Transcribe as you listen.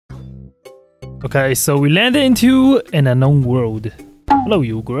Okay, so we landed into an unknown world. Hello,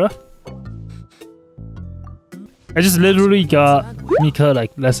 Yugura. I just literally got Mika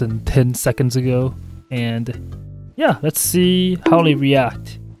like less than 10 seconds ago. And yeah, let's see how they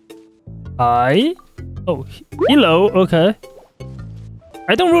react. Oh, hello, okay.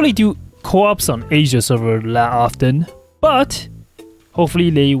 I don't really do co-ops on Asia server that often, but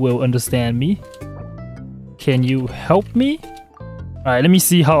hopefully they will understand me. Can you help me? Alright, let me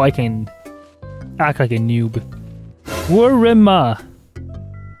see how I can act like a noob. Warima.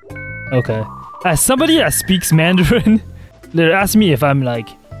 Okay. As somebody that speaks Mandarin, they asked me if I'm like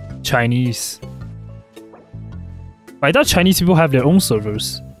Chinese. I thought Chinese people have their own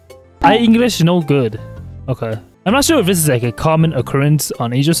servers. I English no good. Okay. I'm not sure if this is like a common occurrence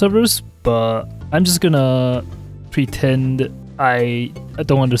on Asia servers, but I'm just gonna pretend I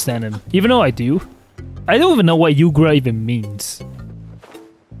don't understand him. Even though I do. I don't even know what Yugura even means.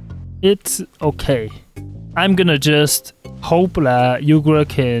 It's okay. I'm gonna just hope that Yugura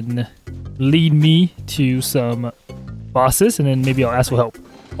can lead me to some bosses and then maybe I'll ask for help.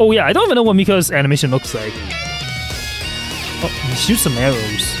 Oh yeah, I don't even know what Mika's animation looks like. Oh, he shoots some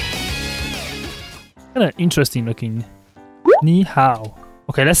arrows. Kinda interesting looking. Ni hao.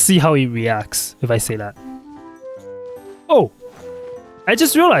 Okay, let's see how he reacts if I say that. Oh! I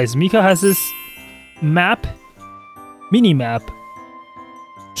just realized Mika has this map, mini-map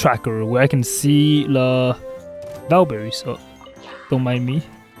tracker where I can see the Valberries. Oh, don't mind me.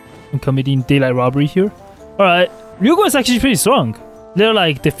 I'm committing daylight robbery here. Alright, Ryugo is actually pretty strong. They're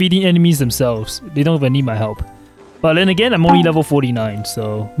like defeating enemies themselves. They don't even need my help. But then again, I'm only level 49,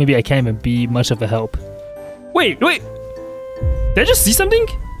 so maybe I can't even be much of a help. Wait! Did I just see something?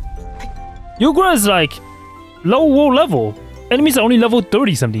 Yugura is like low level. Enemies are only level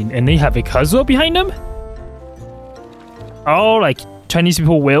 30 something, and they have a Kazuha behind them? Oh, like Chinese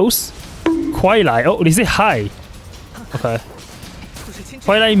people whales? Twilight. Oh, they say hi. Okay.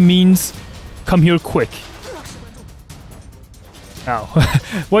 Twilight means come here quick. Ow.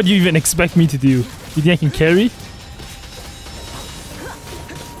 What do you even expect me to do? You think I can carry?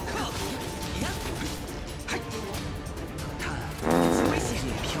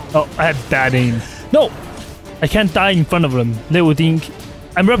 Oh, I have bad aim. No! I can't die in front of them. They will think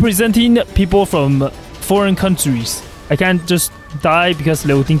I'm representing people from foreign countries. I can't just die because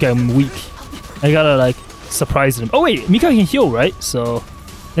they will think I'm weak. I gotta like surprise them. Oh wait, Mika can heal, right? So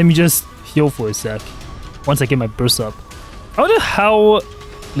let me just heal for a sec once I get my burst up. I wonder how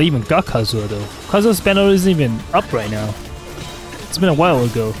they even got Kazuha though. Kazuha's banner isn't even up right now. It's been a while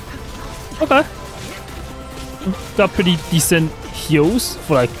ago. Okay. Got pretty decent heals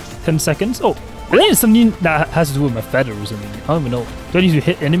for like 10 seconds. Oh, I think it's something that has to do with my feather or something. I don't even know. Do I need to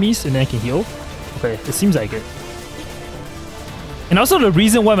hit enemies and then I can heal? Okay, it seems like it. And also the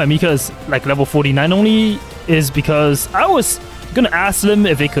reason why my Mika is like level 49 only is because I was gonna ask them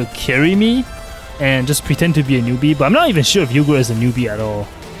if they could carry me and just pretend to be a newbie, but I'm not even sure if Yugura is a newbie at all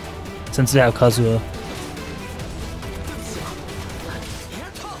since they have Kazuha.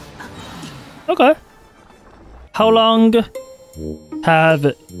 Okay. How long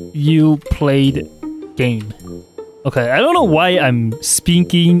have you played game? Okay, I don't know why I'm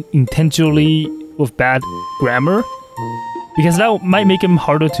speaking intentionally with bad grammar, because that might make him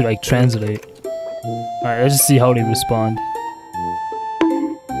harder to like translate. Alright, let's just see how they respond.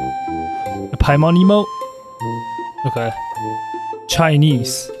 A Paimon emote? Okay.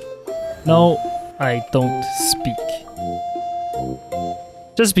 Chinese. No, I don't speak.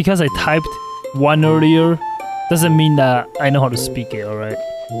 Just because I typed one earlier doesn't mean that I know how to speak it, alright?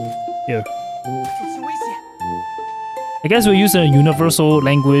 Here. I guess we'll use a universal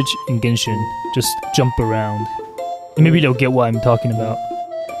language in Genshin. Just jump around. And maybe they'll get what I'm talking about.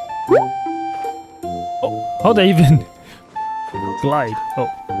 Oh, how'd I even glide? Oh.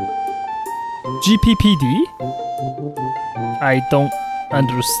 GPPD? I don't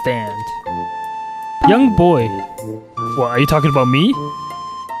understand. Young boy. What, are you talking about me?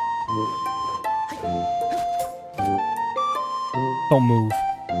 Don't move.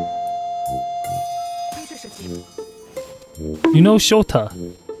 You know Shota?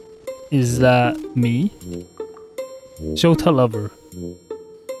 Is that me? Shota lover.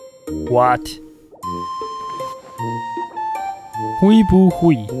 What? Hui bu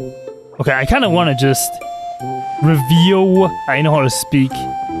hui. Okay, I kinda wanna just reveal I know how to speak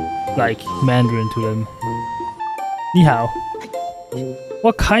like Mandarin to them. Ni hao.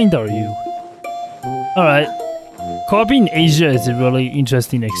 What kind are you? Alright. Co-op in Asia is a really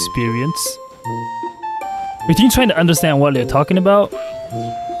interesting experience. Between trying to understand what they're talking about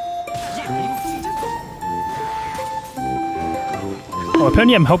Oh,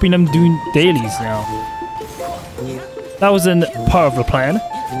 apparently I'm helping them doing dailies now. That wasn't part of the plan.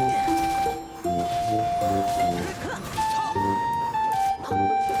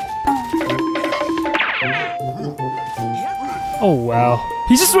 Oh wow.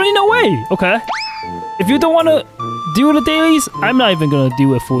 He's just running away! Okay. If you don't want to do the dailies, I'm not even gonna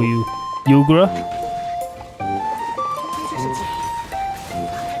do it for you, Yugra.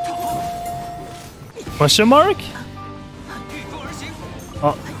 Question mark?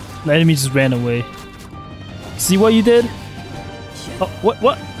 Oh, the enemy just ran away. See what you did? Oh,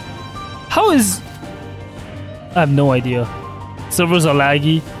 what? How is... I have no idea. Servers are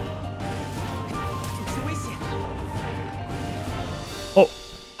laggy. Oh,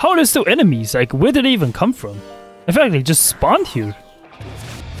 how are there still enemies? Like, where did they even come from? I feel like they just spawned here.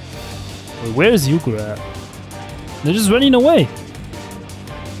 Wait, where is Yugra at? They're just running away.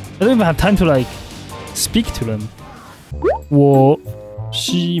 I don't even have time to, like, speak to them. 我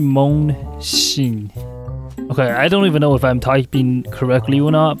是蒙信. Okay, I don't even know if I'm typing correctly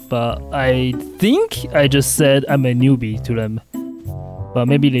or not, but I think I just said I'm a newbie to them. But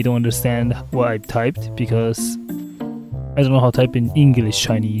maybe they don't understand what I typed because I don't know how to type in English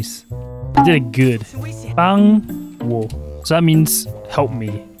Chinese. I did it good. 帮我. So that means help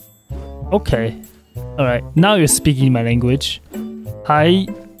me. Okay. Alright, now you're speaking my language. Hai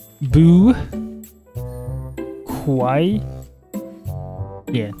bu kwai.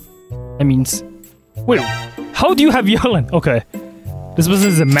 Yeah. That means... Wait, how do you have yelling? Okay. This person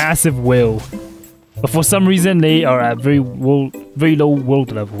is a massive whale. But for some reason, they are at very low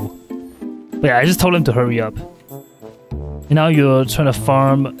world level. But yeah, I just told them to hurry up. And now you're trying to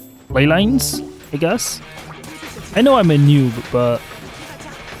farm ley lines, I guess? I know I'm a noob, but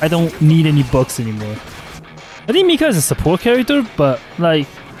I don't need any books anymore. I think Mika is a support character, but like...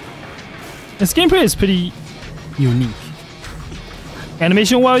 His gameplay is pretty unique.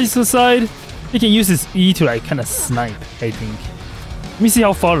 Animation-wise aside, he can use his E to like kind of snipe, I think. Let me see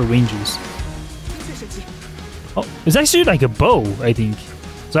how far the range is. Oh, it's actually like a bow, I think.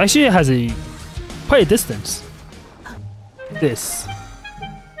 So actually it has quite a distance. This.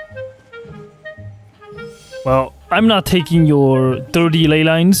 Well, I'm not taking your 30 ley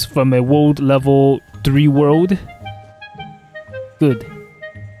lines from a world level 3 world. Good.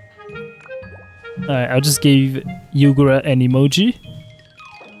 Alright, I'll just give Yugra an emoji.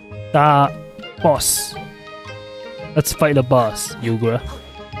 Boss. Let's fight the boss, Yugra.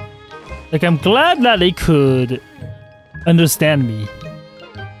 Like, I'm glad that they could understand me.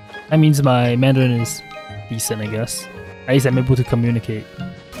 That means my Mandarin is decent, I guess. At least I'm able to communicate.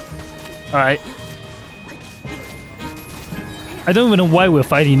 Alright. I don't even know why we're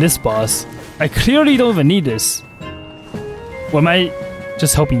fighting this boss. I clearly don't even need this. Or am I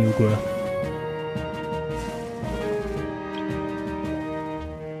just helping Yugra?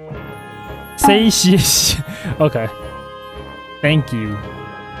 Say okay. Thank you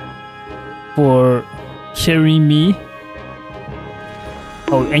for carrying me.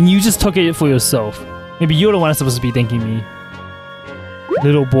 Oh, and you just took it for yourself. Maybe you're the one that's supposed to be thanking me.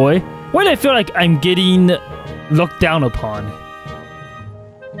 Little boy. Why do I feel like I'm getting looked down upon?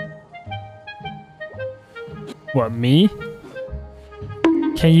 What, me?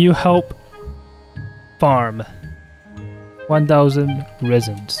 Can you help farm 1,000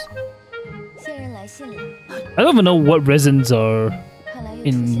 resins? I don't even know what resins are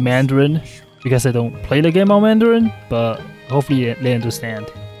in Mandarin because I don't play the game on Mandarin, but hopefully they understand.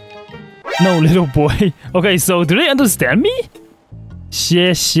 No, little boy. Okay, so do they understand me?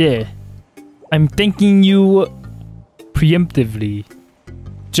 谢谢. I'm thanking you preemptively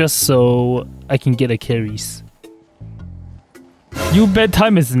just so I can get a carries. Your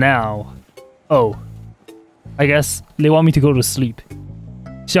bedtime is now. Oh. I guess they want me to go to sleep.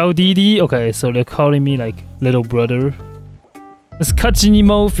 Xiao Didi? Okay, so they're calling me like little brother. This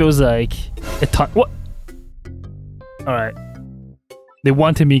Kachinimo feels like a ton. What? Alright. They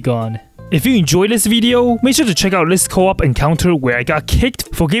wanted me gone. If you enjoyed this video, make sure to check out this co-op encounter where I got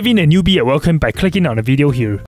kicked for giving a newbie a welcome by clicking on the video here.